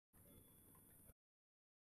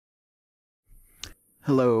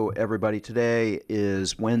Hello everybody. Today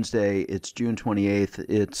is Wednesday. It's June 28th.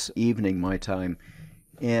 It's evening my time.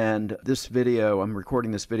 And this video, I'm recording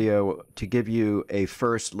this video to give you a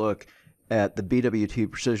first look at the BWT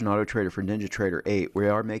Precision Autotrader for Ninjatrader 8. We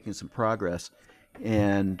are making some progress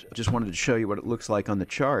and just wanted to show you what it looks like on the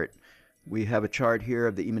chart. We have a chart here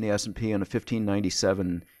of the E-mini S&P on a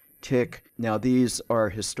 1597 tick. Now these are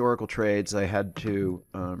historical trades. I had to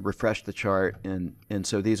refresh the chart and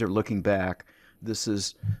so these are looking back. This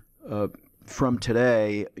is from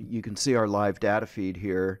today. You can see our live data feed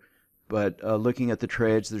here, but looking at the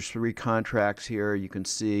trades, there's 3 contracts here. You can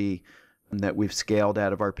see that we've scaled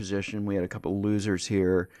out of our position. We had a couple of losers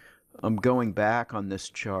here. I'm going back on this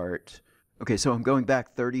chart. Okay, so I'm going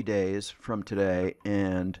back 30 days from today,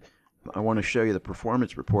 and I want to show you the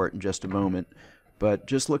performance report in just a moment. But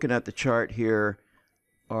just looking at the chart here,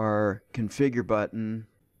 our configure button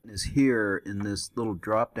is here in this little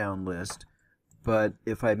drop-down list. But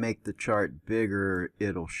if I make the chart bigger,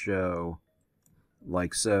 it'll show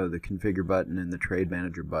like so. The configure button and the trade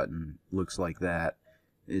manager button looks like that.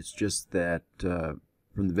 It's just that from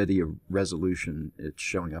the video resolution, it's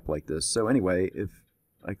showing up like this. So anyway, if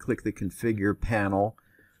I click the configure panel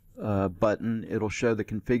button, it'll show the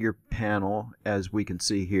configure panel as we can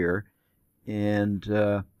see here. And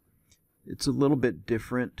it's a little bit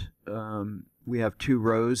different. We have 2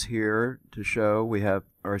 rows here to show. We have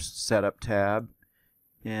our setup tab,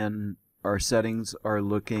 and our settings are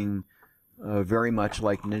looking very much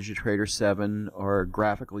like NinjaTrader 7, our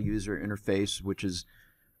graphical user interface, which is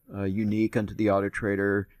unique unto the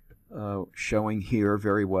Autotrader, showing here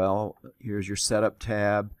very well. Here's your setup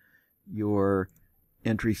tab, your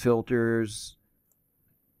entry filters,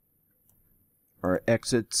 our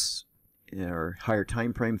exits, our higher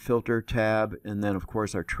time frame filter tab, and then of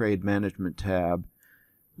course our trade management tab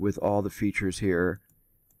with all the features here.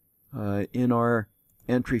 In our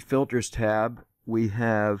entry filters tab, we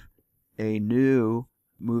have a new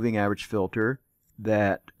moving average filter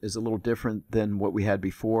that is a little different than what we had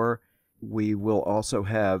before. We will also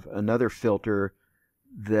have another filter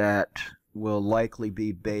that will likely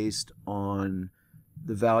be based on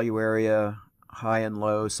the value area, high and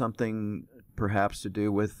low, something perhaps to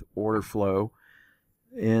do with order flow.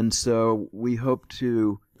 And so we hope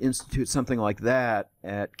to institute something like that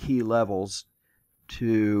at key levels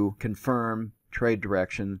to confirm trade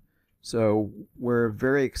direction. So we're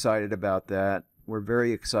very excited about that. We're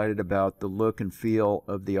very excited about the look and feel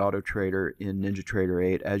of the Autotrader in NinjaTrader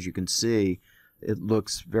 8. As you can see, it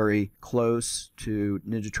looks very close to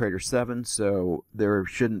NinjaTrader 7, so there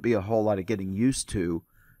shouldn't be a whole lot of getting used to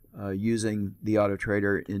using the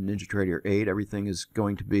Autotrader in NinjaTrader 8. Everything is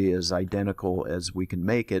going to be as identical as we can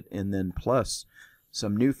make it, and then plus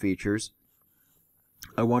some new features.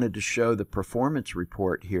 I wanted to show the performance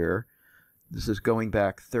report here. This is going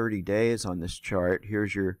back 30 days on this chart.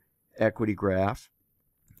 Here's your equity graph,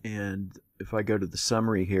 and if I go to the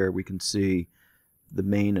summary here, we can see the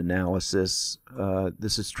main analysis.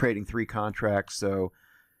 This is trading 3 contracts, so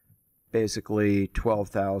basically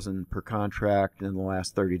 12,000 per contract in the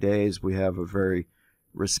last 30 days. We have a very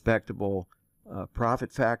respectable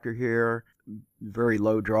profit factor here, very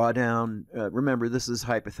low drawdown. Remember, this is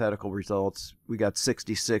hypothetical results. We got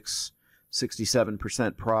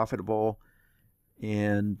 67% profitable,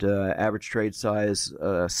 and average trade size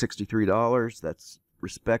 $63. That's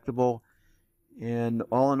respectable. And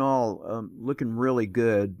all in all, looking really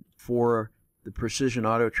good for the Precision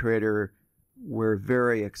Autotrader. We're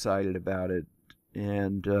very excited about it,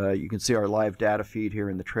 and you can see our live data feed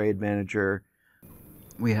here in the Trade Manager.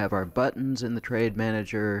 We have our buttons in the Trade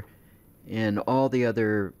Manager and all the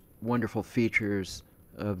other wonderful features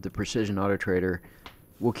of the Precision Autotrader.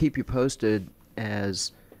 We'll keep you posted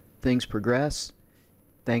as things progress.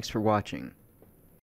 Thanks for watching.